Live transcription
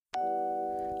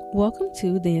Welcome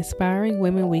to the Inspiring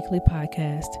Women Weekly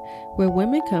podcast, where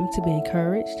women come to be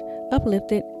encouraged,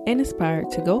 uplifted, and inspired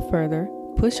to go further,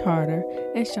 push harder,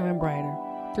 and shine brighter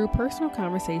through personal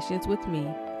conversations with me,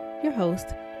 your host,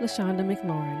 LaShonda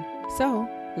McLaurin. So,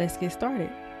 let's get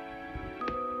started.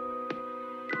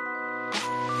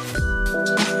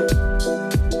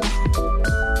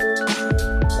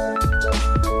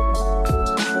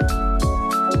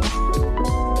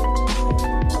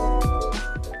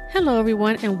 Hello,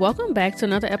 everyone, and welcome back to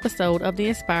another episode of the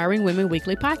Inspiring Women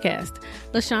Weekly podcast.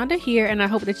 LaShonda here, and I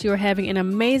hope that you are having an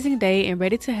amazing day and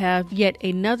ready to have yet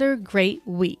another great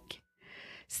week.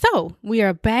 So, we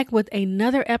are back with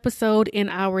another episode in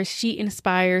our She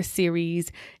Inspires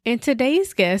series, and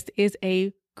today's guest is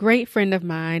a great friend of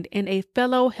mine and a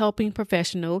fellow helping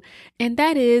professional, and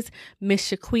that is Miss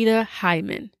Shiquita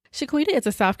Hyman. Shiquita is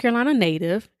a South Carolina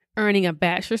native, earning a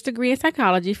bachelor's degree in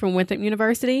psychology from Winthrop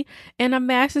University and a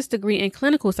master's degree in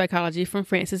clinical psychology from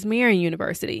Francis Marion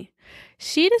University.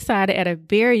 She decided at a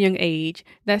very young age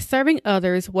that serving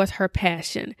others was her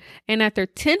passion, and after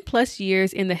 10 plus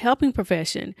years in the helping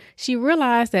profession, she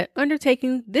realized that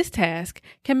undertaking this task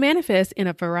can manifest in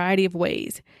a variety of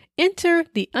ways. Enter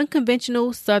the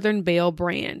Unconventional Southern Belle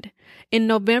brand. In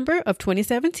November of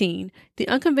 2017, the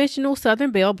Unconventional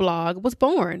Southern Belle blog was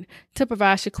born to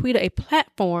provide Shiquita a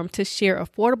platform to share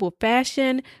affordable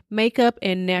fashion, makeup,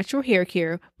 and natural hair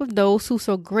care with those who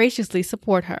so graciously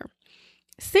support her.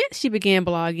 Since she began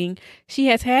blogging, she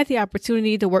has had the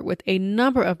opportunity to work with a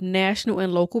number of national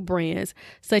and local brands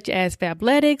such as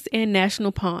Fabletics and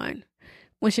National Pawn.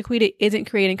 When Shiquita isn't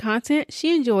creating content,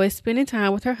 she enjoys spending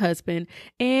time with her husband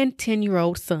and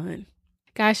 10-year-old son.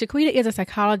 Guys, Shiquita is a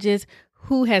psychologist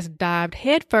who has dived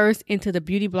headfirst into the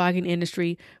beauty blogging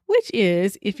industry, which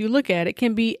is, if you look at it,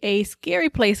 can be a scary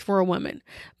place for a woman.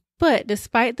 But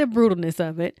despite the brutalness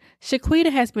of it,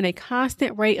 Shiquita has been a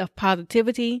constant ray of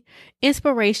positivity,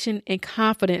 inspiration, and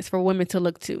confidence for women to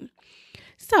look to.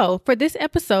 So for this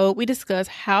episode, we discuss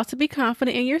how to be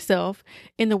confident in yourself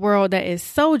in the world that is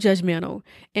so judgmental,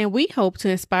 and we hope to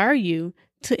inspire you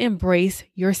to embrace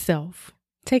yourself.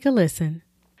 Take a listen.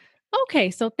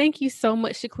 Okay, so thank you so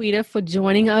much, Shiquita, for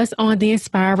joining us on the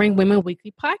Inspiring Women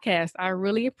Weekly podcast. I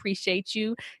really appreciate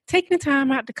you taking the time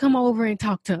out to come over and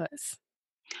talk to us.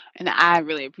 And I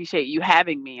really appreciate you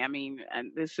having me.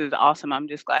 And this is awesome. I'm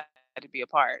just glad to be a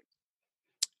part.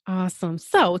 Awesome.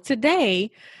 So today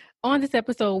on this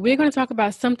episode, we're going to talk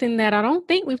about something that I don't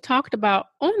think we've talked about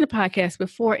on the podcast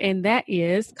before, and that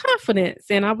is confidence.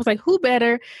 And I was like, who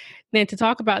better than to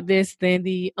talk about this than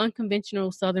the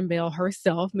Unconventional Southern Belle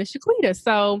herself, Miss Shiquita.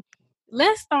 So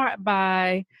let's start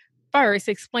by first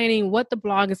explaining what the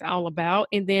blog is all about,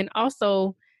 and then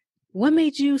also what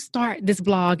made you start this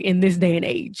blog in this day and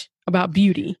age about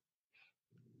beauty?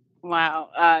 Wow,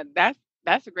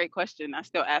 that's a great question. I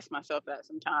still ask myself that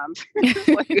sometimes.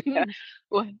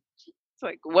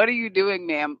 What are you doing,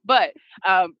 ma'am? But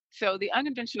so the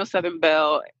Unconventional Southern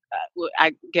Belle,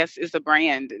 I guess, is a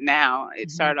brand now.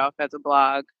 It started off as a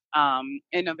blog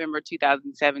in November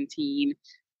 2017.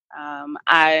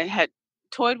 I had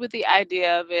toyed with the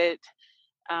idea of it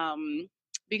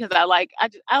because I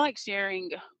like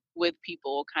sharing with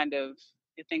people kind of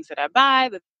the things that I buy,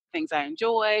 the things I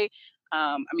enjoy.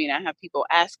 I have people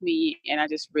ask me, and I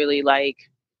just really like,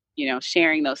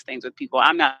 sharing those things with people.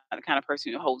 I'm not the kind of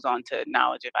person who holds on to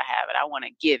knowledge if I have it. I want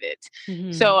to give it.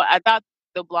 Mm-hmm. So I thought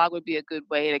the blog would be a good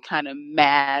way to kind of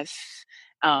mass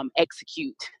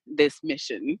execute this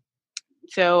mission.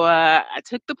 So I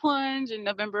took the plunge in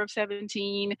November of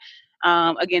 17.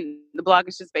 Again, the blog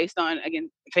is just based on,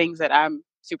 things that I'm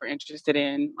super interested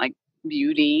in, like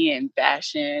beauty and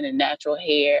fashion and natural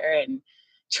hair and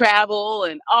travel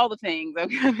and all the things. I'm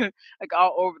like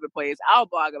all over the place. I'll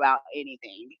blog about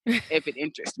anything if it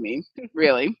interests me,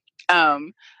 really.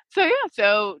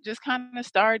 So just kind of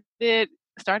started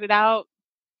out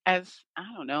as, I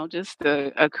don't know, just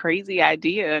a crazy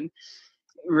idea, and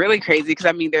really crazy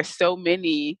because there's so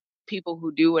many people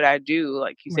who do what I do,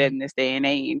 like you said, in this day and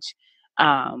age.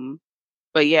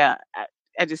 But yeah,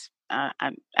 I just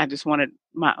wanted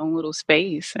my own little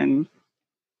space, and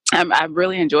I've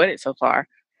really enjoyed it so far.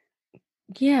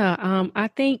 Yeah, I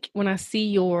think when I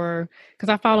see because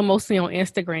I follow mostly on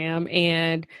Instagram,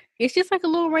 and it's just like a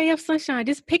little ray of sunshine,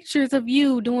 just pictures of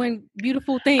you doing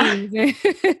beautiful things, like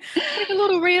a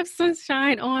little ray of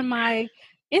sunshine on my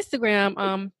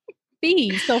Instagram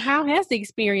feed. So how has the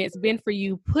experience been for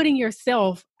you putting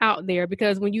yourself out there?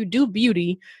 Because when you do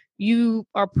beauty, you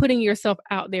are putting yourself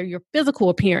out there, your physical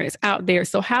appearance out there.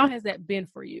 So how has that been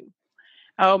for you?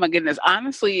 Oh my goodness.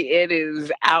 Honestly, it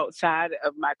is outside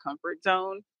of my comfort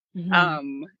zone.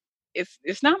 Mm-hmm.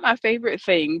 it's not my favorite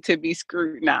thing to be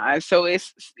scrutinized. So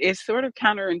it's sort of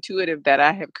counterintuitive that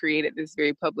I have created this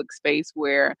very public space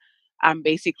where I'm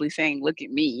basically saying, look at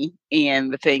me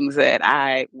and the things that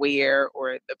I wear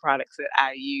or the products that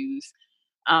I use.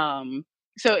 Um,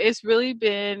 so it's really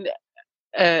been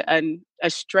a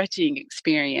stretching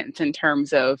experience in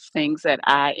terms of things that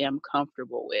I am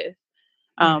comfortable with.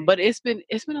 Right. But it's been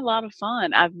a lot of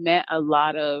fun. I've met a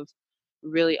lot of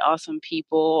really awesome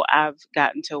people. I've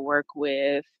gotten to work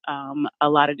with a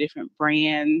lot of different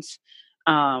brands.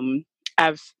 Um,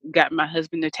 I've gotten my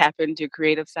husband to tap into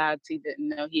creative sides he didn't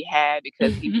know he had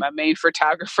because he's my main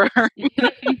photographer.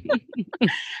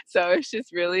 So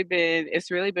it's really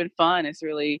been fun. It's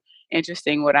really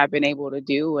interesting what I've been able to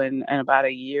do in about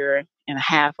a year and a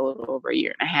half, a little over a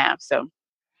year and a half. So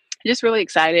just really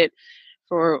excited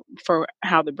for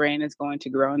how the brand is going to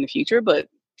grow in the future. But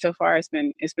so far it's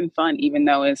been fun, even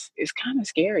though it's kind of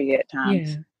scary at Yeah.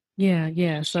 times. Yeah,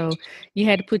 yeah. So you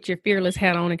had to put your fearless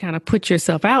hat on and kind of put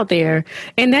yourself out there,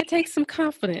 and that takes some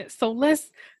confidence. So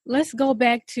let's go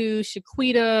back to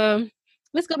Shiquita.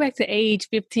 Let's go back to age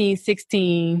 15,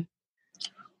 16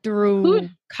 Whew, through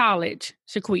college,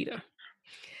 Shiquita.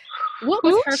 What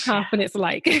was whew, her confidence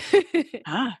like?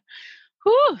 ah,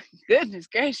 whew, goodness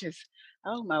gracious.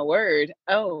 Oh my word.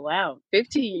 Oh wow.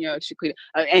 15-year-old Shaquita.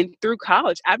 And through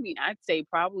college, I mean, I'd say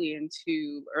probably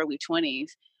into early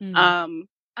 20s. Mm, Um,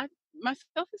 I, my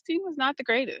self-esteem was not the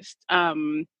greatest.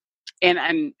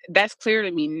 And that's clear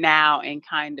to me now in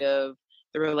kind of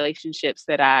the relationships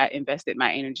that I invested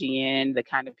my energy in, the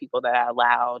kind of people that I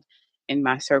allowed in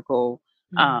my circle.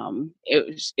 mm,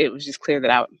 It was just clear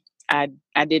that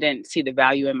I didn't see the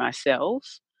value in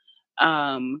myself.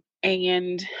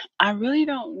 And I really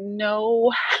don't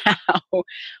know how.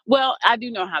 Well, I do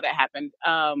know how that happened.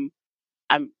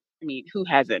 I mean, who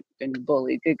hasn't been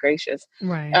bullied? Good gracious.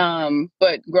 right.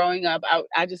 But growing up,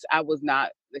 I was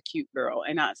not the cute girl,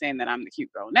 and not saying that I'm the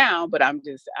cute girl now, but I'm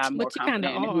more But you kind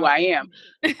of confident in who are I a am.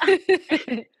 little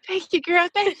bit. Thank you, girl.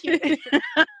 Thank you.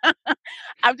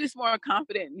 I'm just more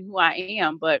confident in who I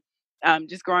am. But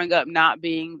just growing up, not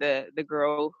being the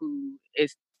girl who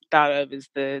is thought of as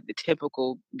the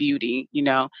typical beauty,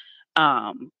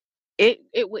 um, it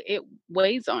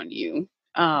weighs on you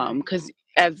Right. because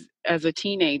as a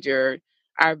teenager,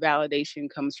 our validation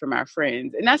comes from our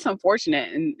friends, and that's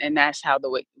unfortunate, and that's how the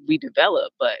way we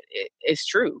develop. But it's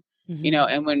true, Mhm.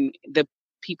 and when the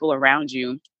people around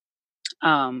you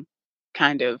um,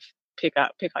 kind of pick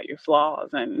out your flaws,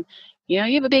 and you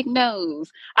have a big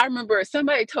nose. I remember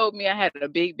somebody told me I had a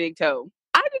big toe.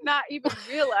 I did not even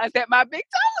realize that my big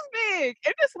toe was big,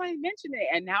 and just somebody mentioned it,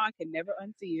 and now I can never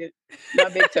unsee it. My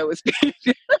big toe is big.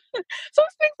 So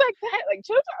it's things like that. Like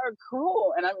children are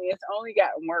cruel, and I mean it's only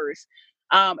gotten worse.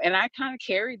 And I kind of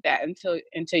carried that until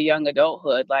into young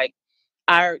adulthood. Like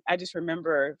I just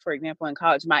remember, for example, in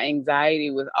college, my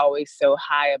anxiety was always so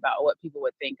high about what people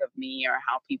would think of me or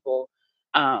how people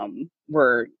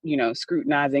were,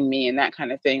 scrutinizing me and that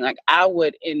kind of thing. Like I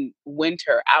would in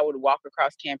winter, I would walk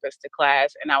across campus to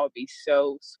class and I would be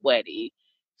so sweaty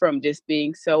from just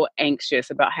being so anxious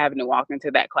about having to walk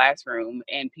into that classroom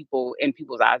and people's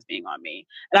eyes being on me.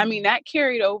 And I mean Mhm. that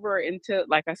carried over into,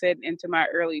 like I said, into my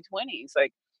early 20s.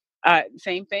 Like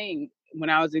same thing when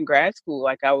I was in grad school,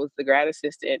 like I was the grad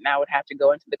assistant and I would have to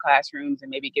go into the classrooms and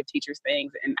maybe give teachers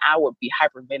things. And I would be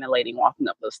hyperventilating walking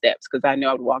up those steps because I know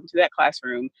I would walk into that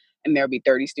classroom and there would be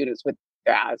 30 students with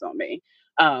their eyes on me.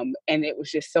 And it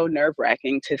was just so nerve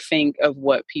wracking to think of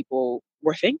what people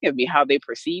were thinking of me, how they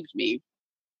perceived me.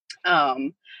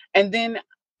 Um, and then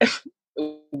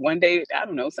one day, I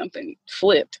don't know, something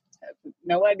flipped.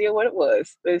 No idea what it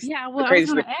was. It's Yeah, the well, I was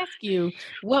craziest. gonna ask you,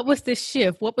 what was the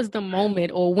shift? What was the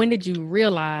moment, or when did you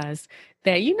realize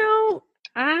that,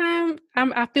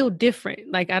 I feel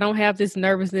different. Like I don't have this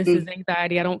nervousness, this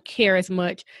anxiety, I don't care as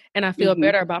much, and I feel Mm-hmm.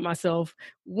 better about myself.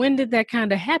 When did that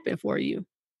kind of happen for you?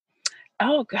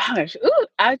 Oh gosh. Ooh,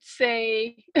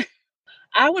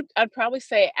 I'd probably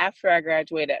say after I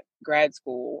graduated grad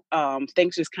school,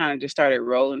 things just kind of just started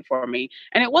rolling for me.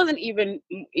 And it wasn't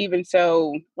even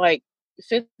so like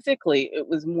physically, it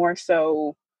was more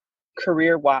so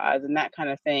career wise and that kind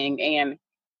of thing. And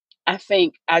I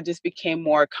think I just became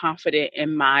more confident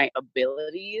in my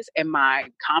abilities and my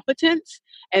competence.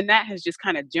 And that has just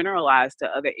kind of generalized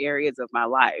to other areas of my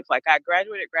life. Like I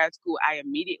graduated grad school, I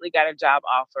immediately got a job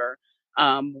offer,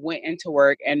 went into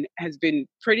work, and has been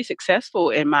pretty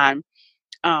successful in my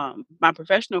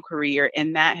professional career.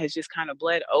 And that has just kind of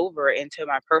bled over into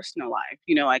my personal life.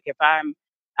 Like if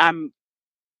I'm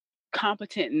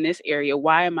competent in this area,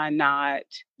 why am I not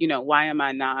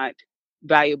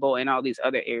valuable in all these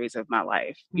other areas of my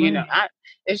life. Right.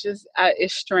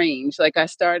 It's strange. Like I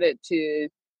started to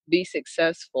be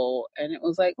successful and it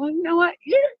was like, well, you know what?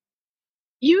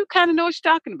 You kind of know what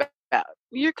you're talking about.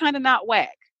 You're kind of not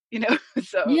whack, you know?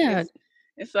 So Yeah.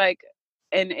 it's like,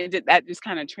 that just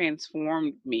kind of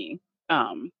transformed me.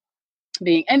 Um,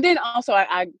 and then also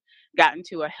I got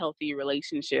into a healthy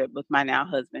relationship with my now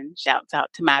husband. Shouts out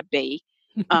to my bae.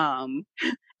 Um,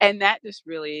 and that just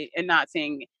really, and not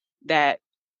saying that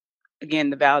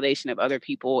again, the validation of other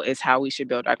people is how we should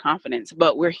build our confidence.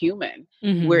 But we're human,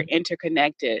 we're Hmm.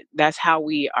 interconnected. That's how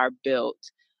we are built.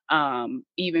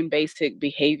 Even basic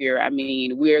behavior, I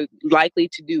mean, we're likely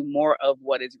to do more of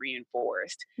what is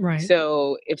reinforced. Right.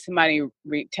 So if somebody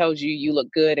tells you you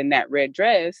look good in that red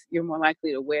dress, you're more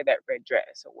likely to wear that red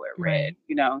dress or wear red, Right.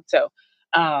 you know? So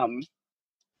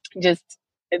just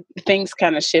things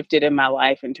kind of shifted in my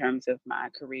life in terms of my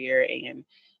career and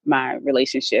my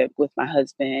relationship with my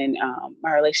husband,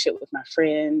 my relationship with my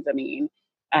friends. I mean,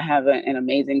 I have an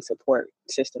amazing support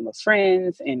system of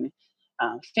friends and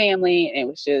family. And it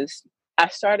was just, I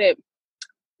started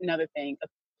another thing,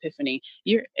 epiphany.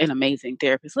 You're an amazing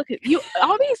therapist. Look at you,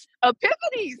 all these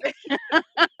epiphanies.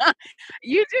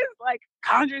 You just like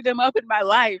conjured them up in my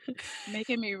life,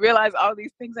 making me realize all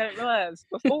these things I didn't realize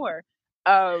before.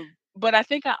 But I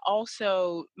think I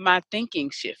also my thinking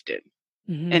shifted,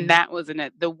 and Hmm. that was in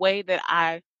it. The way that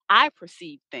I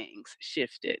perceive things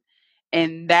shifted,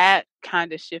 and that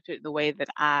kind of shifted the way that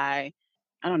I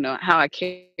don't know how I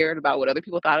cared about what other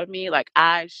people thought of me. Like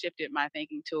I shifted my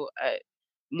thinking to a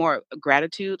more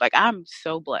gratitude. Like I'm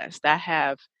so blessed. I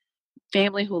have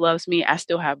family who loves me. I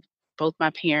still have both my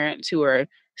parents who are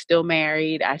still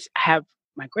married. Have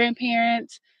my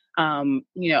grandparents.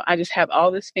 I just have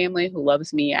all this family who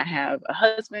loves me. I have a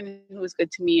husband who is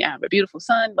good to me. I have a beautiful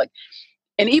son. Like,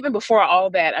 and even before all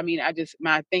that, I mean,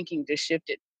 my thinking just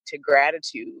shifted to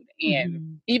gratitude. And Hmm.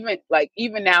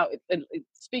 even now,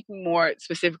 speaking more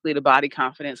specifically to body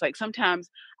confidence, like sometimes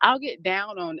I'll get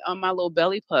down on my little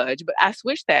belly pudge, but I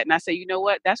switch that and I say, you know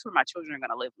what? That's where my children are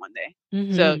going to live one day.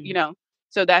 So, Hmm.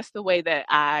 so that's the way that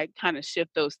I kind of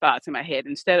shift those thoughts in my head.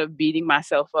 Instead of beating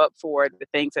myself up for the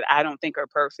things that I don't think are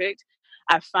perfect,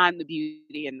 I find the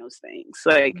beauty in those things.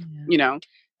 Like, Yeah. you know,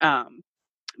 um,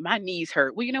 my knees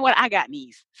hurt. Well, you know what? I got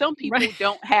knees. Some Right. people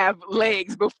don't have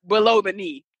legs below the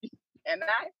knee, and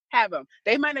I have them.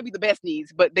 They might not be the best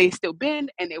knees, but they still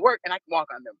bend and they work, and I can walk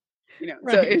on them.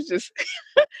 So Right. it's just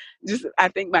I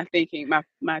think my thinking,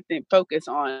 focus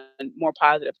on more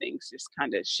positive things just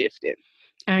kind of shifted.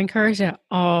 I encourage that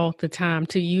all the time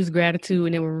to use gratitude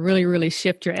and it will really, really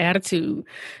shift your attitude.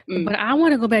 Mm, But I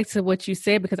want to go back to what you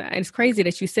said because it's crazy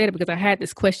that you said it because I had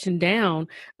this question down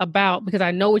about because I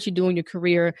know what you do in your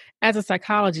career as a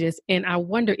psychologist. And I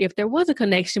wonder if there was a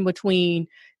connection between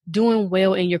doing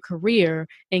well in your career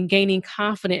and gaining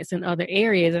confidence in other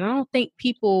areas. And I don't think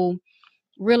people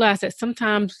realize that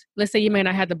sometimes, let's say you may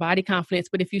not have the body confidence,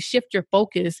 but if you shift your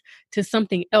focus to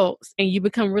something else and you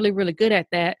become really, really good at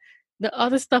that, the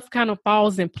other stuff kind of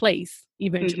falls in place hmm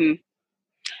eventually.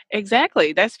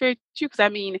 Exactly. That's very true. Because I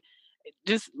mean,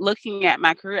 just looking at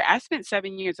my career, I spent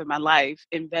 7 years of my life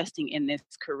investing in this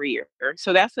career.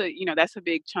 So that's a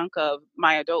big chunk of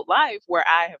my adult life where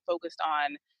I have focused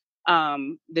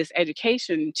on this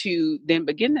education to then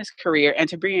begin this career and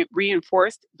to be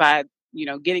reinforced by,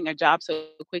 getting a job so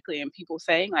quickly and people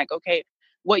saying like, okay,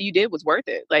 what you did was worth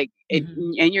it. Like,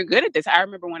 Mhm. and you're good at this. I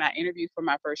remember when I interviewed for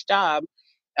my first job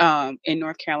in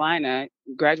North Carolina,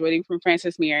 graduating from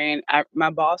Francis Marion, my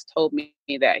boss told me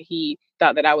that he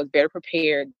thought that I was better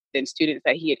prepared than students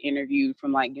that he had interviewed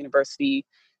from like university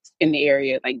in the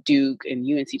area, like Duke and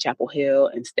UNC Chapel Hill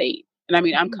and State. And I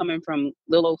mean, I'm Mhm. coming from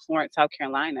little old Florence, South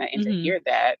Carolina, and to Mhm. hear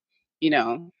that,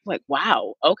 like,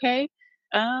 wow, okay,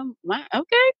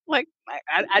 like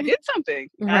I did something.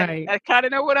 Right. I kind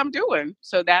of know what I'm doing.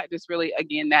 So that just really,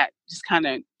 again, that just kind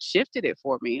of shifted it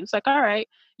for me. It's like, all right,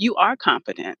 you are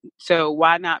confident. So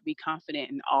why not be confident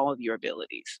in all of your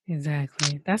abilities?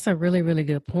 Exactly. That's a really, really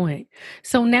good point.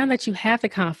 So now that you have the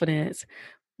confidence,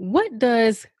 what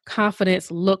does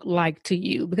confidence look like to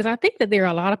you? Because I think that there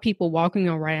are a lot of people walking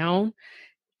around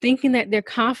thinking that they're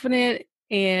confident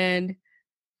and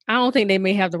I don't think they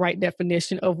may have the right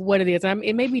definition of what it is.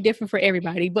 It may be different for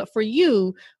everybody, but for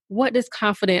you, what does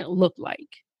confident look like?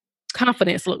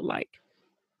 Confidence look like?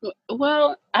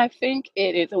 Well, I think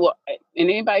it is. Well, and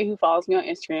anybody who follows me on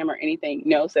Instagram or anything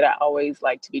knows that I always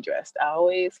like to be dressed. I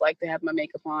always like to have my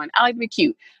makeup on. I like to be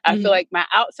cute. I feel Mhm. like my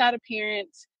outside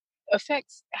appearance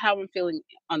affects how I'm feeling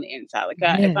on the inside. If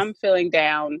Yes. I'm feeling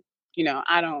down,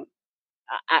 I don't.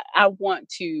 I want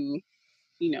to.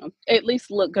 at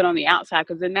least look good on the outside,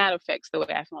 because then that affects the way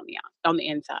I feel on the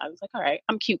inside. I was like, all right,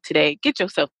 I'm cute today. Get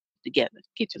yourself together.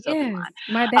 Get yourself in Yes.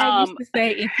 My line. dad used to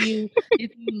say, if you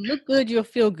look good, you'll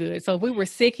feel good. So if we were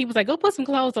sick, he was like, go put some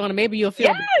clothes on and maybe you'll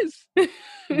feel Yes.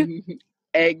 better.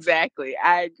 Exactly.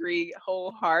 I agree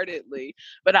wholeheartedly.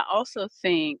 But I also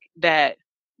think that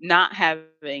not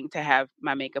having to have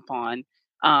my makeup on,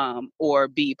 or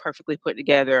be perfectly put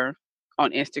together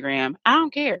on Instagram, I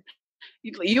don't care.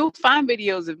 You'll find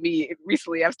videos of me.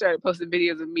 Recently, I've started posting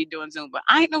videos of me doing Zumba.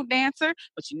 I ain't no dancer,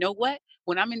 but you know what?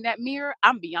 When I'm in that mirror,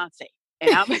 I'm Beyonce,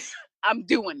 and I'm I'm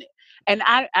doing it. And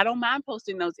I don't mind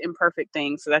posting those imperfect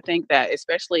things. So I think that,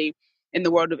 especially in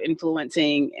the world of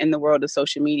influencing, in the world of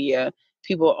social media,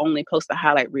 people only post the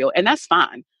highlight reel, and that's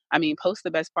fine. I mean, post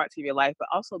the best parts of your life, but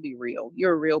also be real.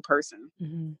 You're a real person,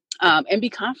 Mhm. and be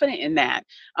confident in that.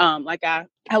 Like I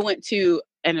went to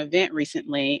an event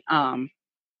recently,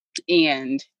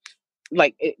 and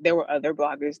there were other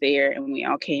bloggers there, and we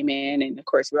all came in, and of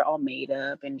course we're all made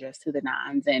up and dressed to the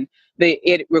nines, and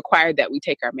it required that we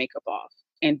take our makeup off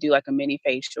and do like a mini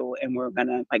facial, and we're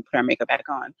gonna like put our makeup back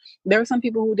on. There were some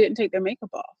people who didn't take their makeup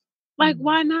off. Like, Mhm.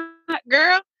 why not,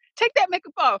 girl? Take that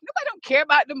makeup off. Nobody don't care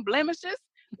about them blemishes.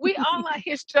 We all out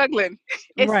here struggling.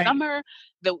 It's Right. summer.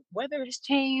 The weather has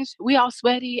changed. We all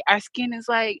sweaty. Our skin is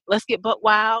like, let's get butt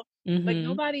wild. Like, Mhm.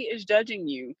 nobody is judging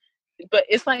you. But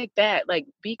it's like that. Like,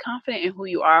 be confident in who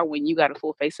you are when you got a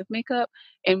full face of makeup,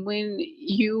 and when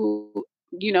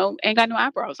ain't got no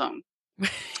eyebrows on.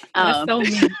 That's Um, so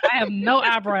me. I have no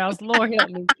eyebrows. Lord help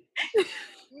me.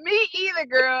 Me either,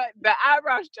 girl. The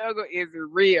eyebrow struggle is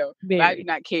real, but I do Very.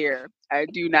 not care. I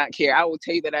do not care. I will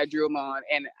tell you that I drew them on,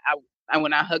 and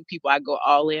when I hug people, I go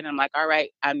all in. I'm like, all right,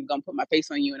 I'm gonna put my face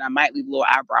on you, and I might leave a little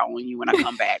eyebrow on you when I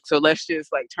come back. So let's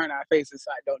just like turn our faces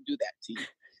so I don't do that to you.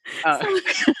 Uh,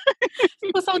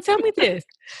 So so tell me this.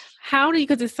 How do you,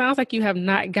 because it sounds like you have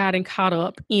not gotten caught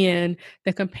up in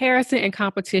the comparison and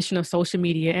competition of social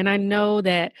media. And I know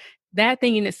that that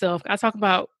thing in itself, I talk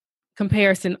about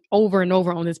comparison over and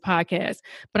over on this podcast,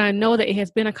 but I know that it has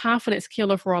been a confidence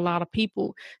killer for a lot of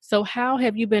people. So how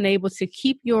have you been able to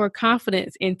keep your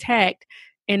confidence intact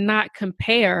and not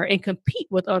compare and compete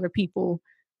with other people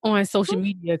on social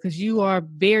media? Because you are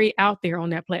very out there on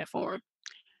that platform.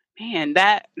 Man,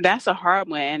 that's a hard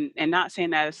one, and not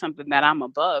saying that is something that I'm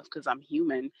above, because I'm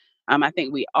human. I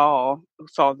think we all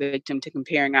fall victim to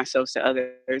comparing ourselves to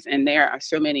others, and there are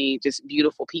so many just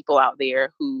beautiful people out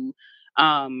there who,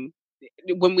 um,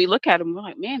 when we look at them, we're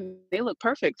like, man, they look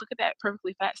perfect. Look at that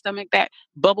perfectly fat stomach, that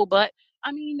bubble butt.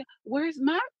 I mean, where's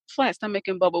my flat stomach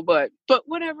and bubble butt? But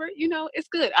whatever, it's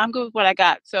good. I'm good with what I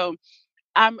got. So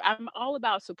I'm all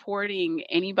about supporting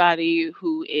anybody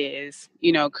who is,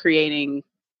 creating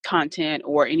content,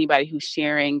 or anybody who's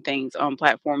sharing things on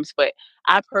platforms. But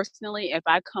I personally, if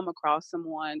I come across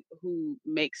someone who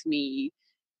makes me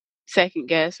second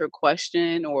guess or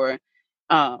question, or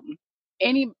um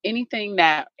anything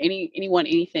that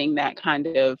kind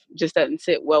of just doesn't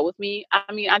sit well with me,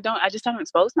 I mean, I just don't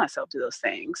expose myself to those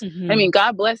things. I Hmm. mean,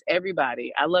 God bless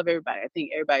everybody. I love everybody. I think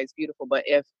everybody's beautiful. But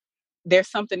if there's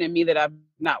something in me that I've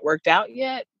not worked out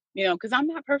yet, because I'm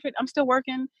not perfect. I'm still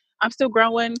working. I'm still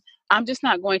growing. I'm just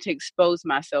not going to expose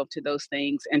myself to those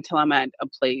things until I'm at a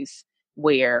place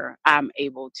where I'm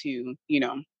able to,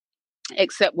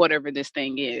 accept whatever this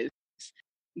thing is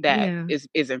that Yeah.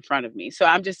 is in front of me. So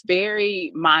I'm just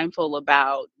very mindful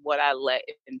about what I let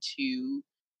into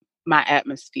my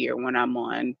atmosphere when I'm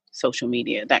on social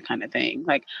media, that kind of thing.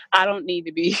 Like, I don't need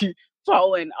to be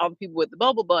following all the people with the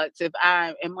bubble butts if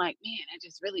I am like, man, I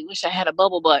just really wish I had a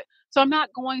bubble butt. So I'm not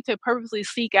going to purposely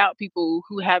seek out people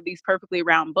who have these perfectly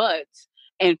round butts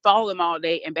and follow them all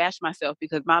day and bash myself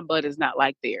because my butt is not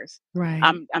like theirs. Right.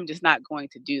 I'm just not going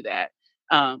to do that.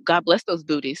 God bless those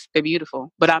booties. They're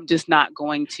beautiful. But I'm just not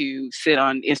going to sit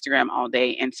on Instagram all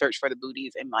day and search for the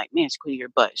booties and like, man, Shiquita, your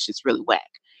butt is just really whack.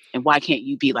 And why can't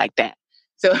you be like that?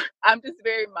 So I'm just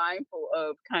very mindful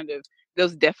of kind of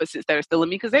those deficits that are still in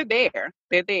me, because they're there.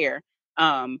 They're there.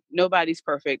 Nobody's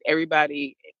perfect.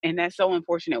 Everybody, and that's so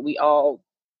unfortunate. We all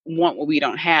want what we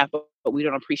don't have, but we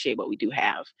don't appreciate what we do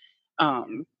have.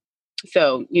 Um,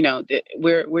 so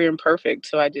we're imperfect.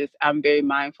 So I'm very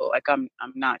mindful. Like, I'm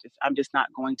just not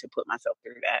going to put myself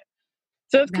through that.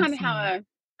 So it's kind That's of how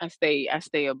smart. I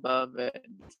stay above it.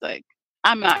 It's like,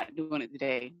 I'm not doing it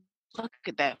today. Look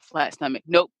at that flat stomach.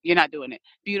 Nope, you're not doing it.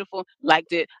 Beautiful,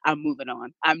 liked it. I'm moving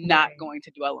on. I'm not Right. going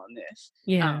to dwell on this.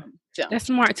 Yeah. So That's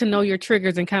smart to know your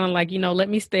triggers and kind of like, let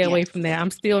me stay away from that.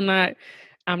 yes.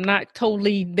 I'm not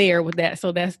totally there with that.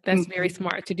 So that's very Hmm.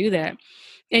 smart to do that.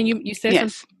 And you said something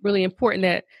Yes. really important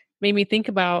that made me think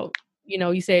about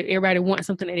you said everybody wants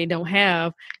something that they don't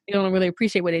have. They don't really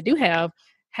appreciate what they do have.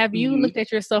 Have you Mm-hmm. looked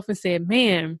at yourself and said,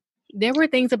 man, there were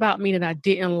things about me that I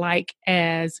didn't like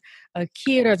as a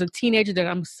kid or as a teenager that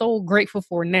I'm so grateful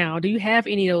for now? Do you have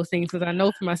any of those things? Because I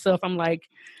know for myself, I'm like,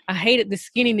 I hated the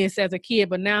skinniness as a kid,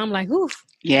 but now I'm like, oof,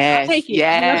 I'll Yes, take it,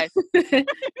 yes.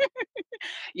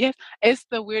 Yes, it's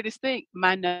the weirdest thing.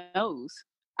 My nose.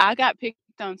 I got picked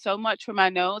on so much for my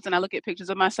nose, and I look at pictures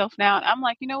of myself now, and I'm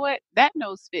like, you know what? That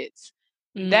nose fits.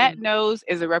 That Mm. nose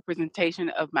is a representation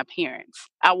of my parents.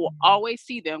 I will always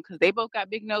see them because they both got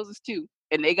big noses too,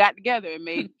 and they got together and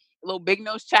made a little big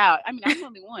nose child. I mean, I'm the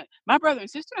only one. My brother and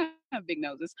sister don't have big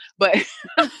noses, but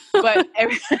but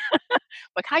every,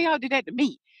 like how y'all did that to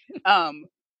me. Um,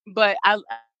 but I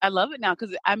love it now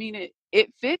because I mean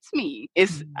it fits me.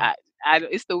 It's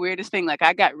the weirdest thing. Like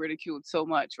I got ridiculed so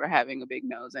much for having a big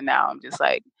nose, and now I'm just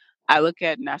like I look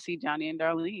at it and I see Johnny and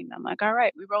Darlene. I'm like, all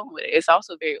right, we're rolling with it. It's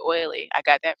also very oily. I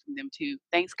got that from them too.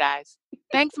 Thanks, guys.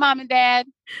 Thanks, mom and dad.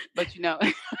 But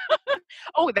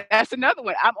oh, that's another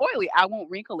one. I'm oily. I won't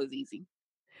wrinkle as easy.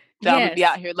 So I'm gonna be Yes.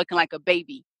 out here looking like a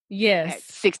baby at Yes.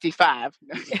 65.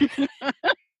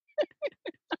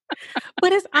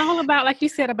 But it's all about, like you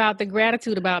said, about the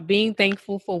gratitude, about being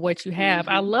thankful for what you have.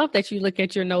 I Hmm. love that you look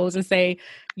at your nose and say,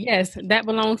 yes, that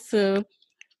belongs to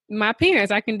my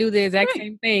parents. I can do the exact Right.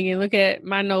 same thing and look at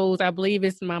my nose. I believe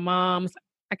it's my mom's.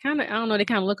 I don't know, they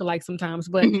kind of look alike sometimes,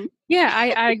 but Hmm. yeah,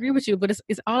 I agree with you. But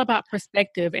it's all about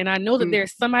perspective. And I know that Mm,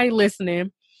 there's somebody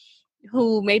listening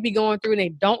who may be going through and they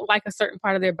don't like a certain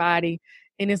part of their body.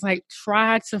 And it's like,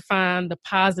 try to find the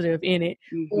positive in it.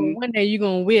 Or mhm, one day you're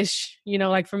going to wish,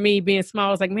 like for me being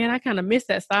small, it's like, man, I kind of miss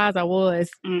that size I was,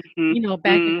 mhm,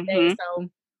 back in the day. mhm. So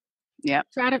Yep,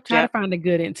 try to yep, find the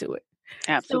good into it.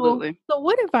 So, absolutely. so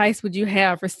what advice would you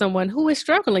have for someone who is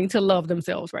struggling to love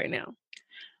themselves right now?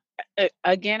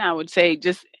 Again, I would say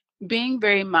just being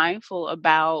very mindful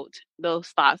about those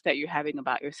thoughts that you're having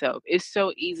about yourself. It's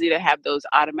so easy to have those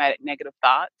automatic negative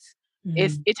thoughts.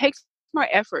 Mhm. It takes more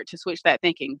effort to switch that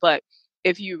thinking, but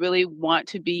if you really want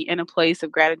to be in a place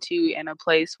of gratitude and a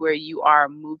place where you are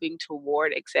moving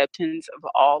toward acceptance of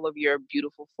all of your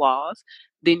beautiful flaws,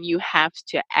 then you have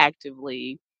to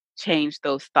actively change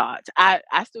those thoughts. I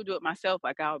still do it myself.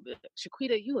 Like I'll be like,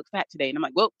 Shaquita, you look fat today. And I'm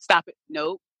like, well, stop it.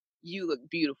 No, you look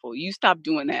beautiful. You stop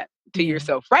doing that to Yeah.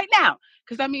 yourself right now.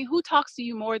 Because I mean, who talks to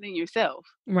you more than yourself?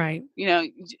 Right.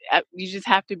 You just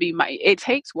have to be it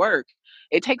takes work.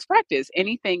 It takes practice.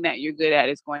 Anything that you're good at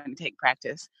is going to take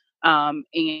practice. And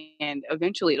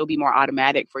eventually it'll be more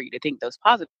automatic for you to think those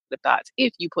positive thoughts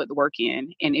if you put the work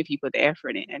in and if you put the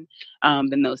effort in,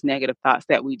 than those negative thoughts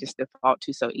that we just default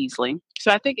to so easily.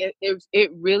 So I think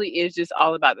it really is just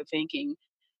all about the thinking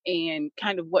and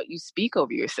kind of what you speak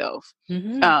over yourself.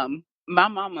 Mhm. My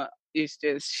mama is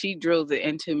just she drills it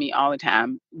into me all the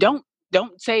time. Don't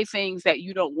say things that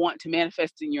you don't want to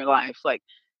manifest in your life. Like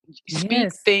speak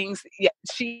Yes. things. Yeah,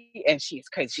 she is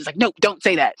crazy. She's like, nope, don't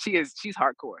say that. She's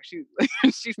hardcore. She's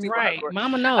super Right. hardcore.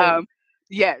 Mama knows. Um,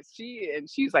 yes,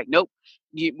 she's like, nope,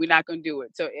 we're not gonna do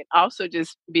it. So it also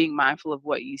just being mindful of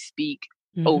what you speak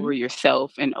over Mhm.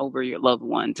 yourself and over your loved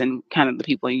ones and kind of the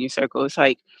people in your circle. It's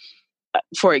like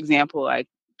for example, like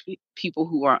people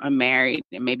who are unmarried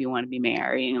and maybe want to be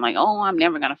married and like, oh, I'm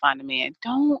never going to find a man.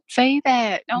 Don't say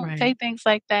that. Don't say Right. things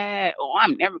like that. Oh,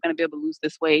 I'm never going to be able to lose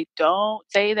this weight. Don't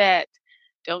say that.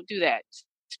 Don't do that.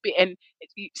 And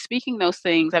speaking those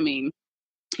things, I mean,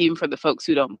 even for the folks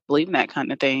who don't believe in that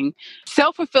kind of thing,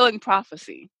 self-fulfilling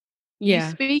prophecy. You Yeah.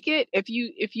 speak it. If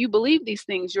you believe these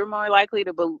things, you're more likely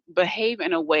to behave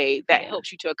in a way that Yeah.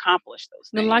 helps you to accomplish those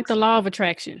Like things. the law of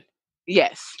attraction.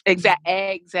 Yes, Mhm.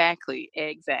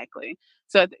 exactly.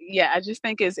 So yeah, I just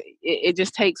think it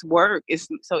just takes work. It's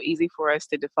so easy for us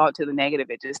to default to the negative.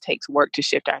 It just takes work to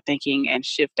shift our thinking and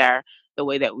shift the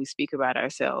way that we speak about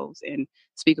ourselves and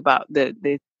speak about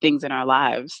the things in our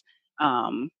lives.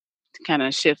 To kind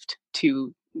of shift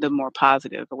to the more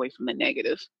positive away from the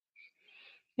negative.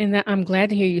 And that I'm glad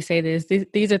to hear you say this.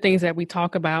 These are things that we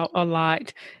talk about a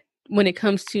lot when it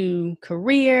comes to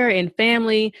career and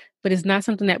family, but it's not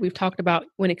something that we've talked about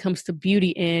when it comes to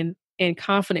beauty and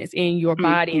confidence in your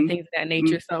body and Hmm. things of that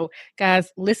nature. So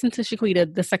guys, listen to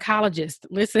Shaquita, the psychologist.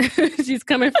 Listen, she's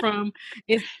coming from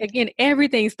is again,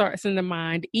 everything starts in the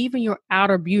mind. Even your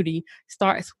outer beauty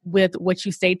starts with what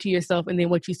you say to yourself and then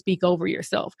what you speak over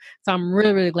yourself. So I'm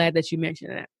really, really glad that you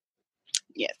mentioned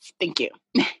Yes, thank you.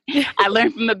 that. I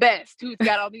learned from the best, who's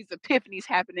got all these epiphanies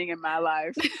happening in my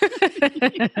life.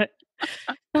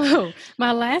 Oh,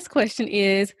 my last question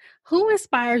is, who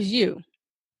inspires you?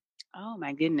 Oh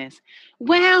my goodness.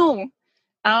 Wow.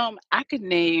 I could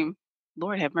name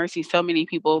Lord have mercy, so many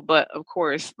people, but of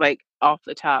course, like off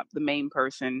the top, the main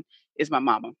person is my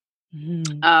mama.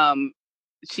 Mhm. Um,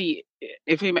 she,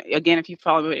 if you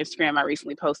follow me on Instagram, I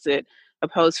recently posted a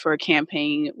post for a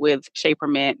campaign with Shaper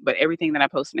Mint, but everything that I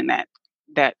posted in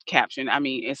that caption, I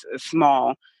mean, it's a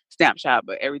small snapshot,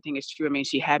 but everything is true. I mean,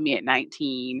 she had me at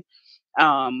 19,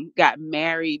 got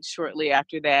married shortly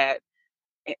after that.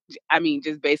 eh, I mean,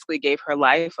 just basically gave her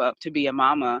life up to be a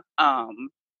mama.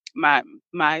 My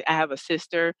I have a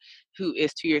sister who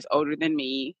is 2 years older than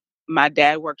me. My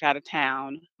dad worked out of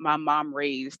town. My mom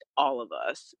raised all of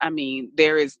us. I mean,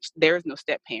 there is no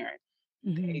step parent.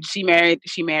 Mhm. She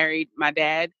married my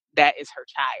dad. That is her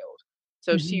child.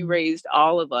 So she Mhm. raised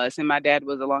all of us, and my dad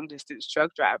was a long distance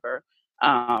truck driver.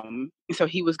 So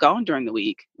he was gone during the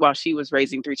week while she was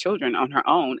raising three children on her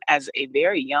own as a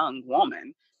very young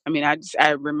woman. I mean, I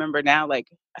remember now, like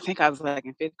I think I was like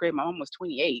in fifth grade. My mom was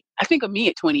 28. I think of me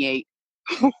at 28.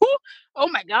 Oh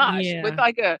my gosh, with Yeah.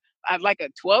 like a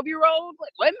 12-year-old.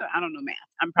 Like, what? I don't know math.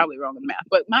 I'm probably wrong in math,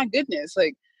 but my goodness,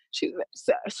 like she was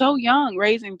so young,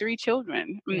 raising three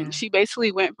children. Yeah. She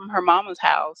basically went from her mama's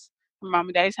house, her mom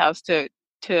and daddy's house, to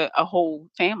a whole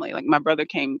family. Like my brother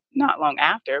came not long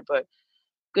after, but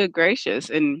good gracious,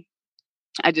 and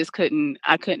I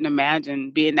couldn't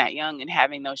imagine being that young and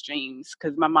having those dreams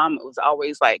because my mom was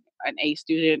always like an A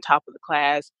student, top of the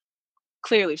class.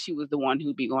 Clearly, she was the one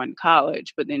who'd be going to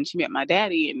college, but then she met my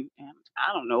daddy, and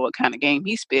I don't know what kind of game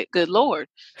he spit. Good lord!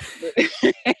 But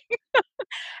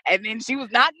and then she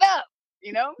was knocked up,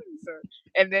 you know. So,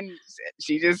 and then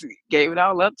she just gave it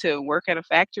all up to work at a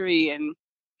factory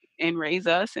and raise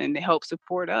us and help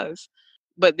support us.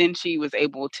 But then she was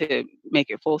able to make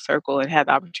it full circle and have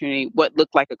the opportunity. What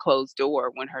looked like a closed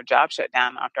door when her job shut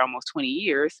down after almost 20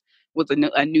 years was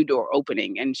a new door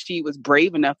opening, and she was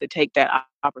brave enough to take that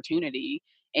opportunity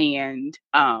and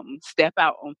step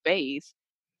out on faith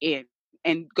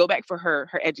and go back for her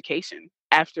education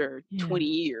after Yeah. 20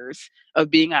 years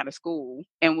of being out of school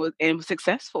and was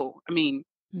successful. I mean,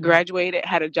 Mm. graduated,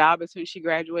 had a job as soon as she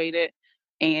graduated,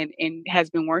 and has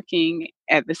been working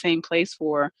at the same place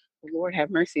for, Lord have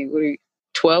mercy,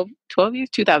 12 years,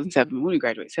 2007. When we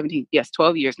graduated, 17. Yes,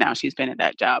 12 years now. She's been at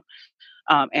that job,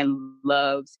 and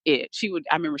loves it.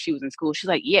 I remember she was in school. She's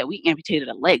like, "Yeah, we amputated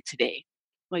a leg today."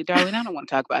 I'm like, darling, I don't want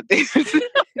to talk about this.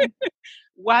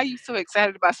 Why are you so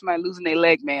excited about somebody losing their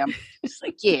leg, ma'am? She's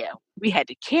like, "Yeah, we had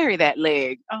to carry that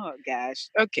leg." Oh gosh.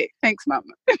 Okay, thanks,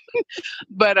 mama.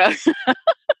 But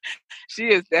she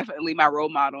is definitely my role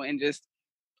model,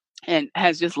 and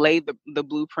has just laid the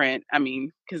blueprint. I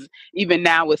mean, because even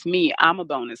now with me, I'm a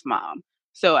bonus mom.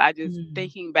 So I just Mm.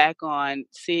 thinking back on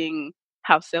seeing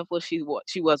how selfless she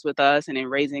was with us and in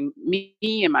raising me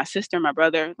and my sister and my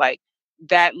brother, like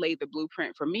that laid the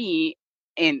blueprint for me.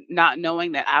 And not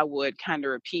knowing that I would kind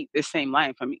of repeat the same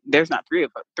life. I mean, there's not three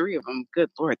of them. Good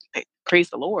Lord, praise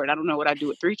the Lord. I don't know what I do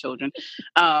with three children,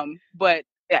 but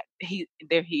that he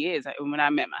is. When I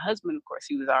met my husband, of course,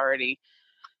 he was already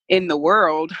in the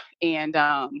world. And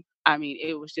I mean,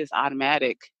 it was just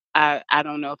automatic. I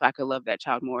don't know if I could love that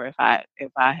child more if I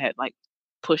had like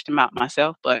pushed him out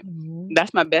myself, but Mhm.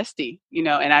 that's my bestie,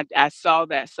 and I saw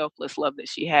that selfless love that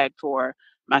she had for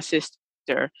my sister.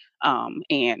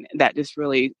 And that just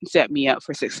really set me up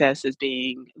for success as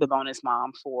being the bonus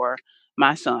mom for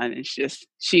my son.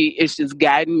 She is just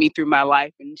guiding me through my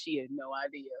life, and she had no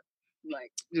idea.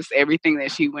 Like, just everything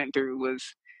that she went through was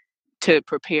to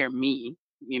prepare me,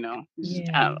 I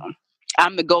Yeah. don't know.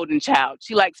 I'm the golden child.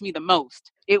 She likes me the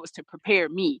most. It was to prepare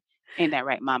me. Ain't that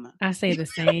right, mama? I say the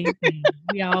same thing.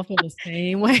 We all feel the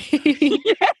same way.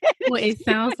 Well, it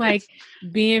sounds like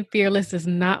being fearless does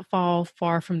not fall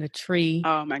far from the tree.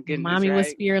 Oh my goodness, Mommy was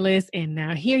right? fearless, and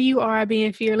now here you are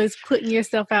being fearless, putting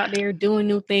yourself out there, doing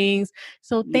new things.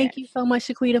 So thank you Yes, so much,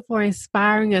 Shaquita, for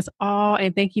inspiring us all.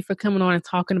 And thank you for coming on and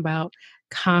talking about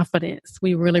confidence.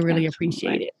 We really, really appreciate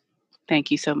absolutely. it. Thank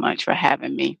you so much for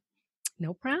having me.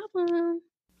 No problem.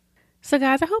 So,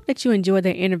 guys, I hope that you enjoyed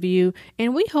the interview,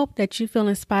 and we hope that you feel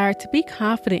inspired to be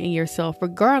confident in yourself,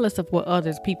 regardless of what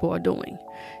others people are doing,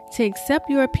 to accept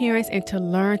your appearance and to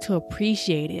learn to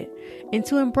appreciate it, and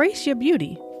to embrace your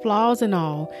beauty, flaws and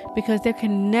all, because there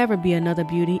can never be another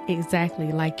beauty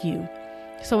exactly like you.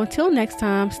 So, until next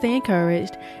time, stay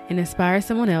encouraged and inspire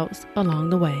someone else along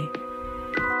the way.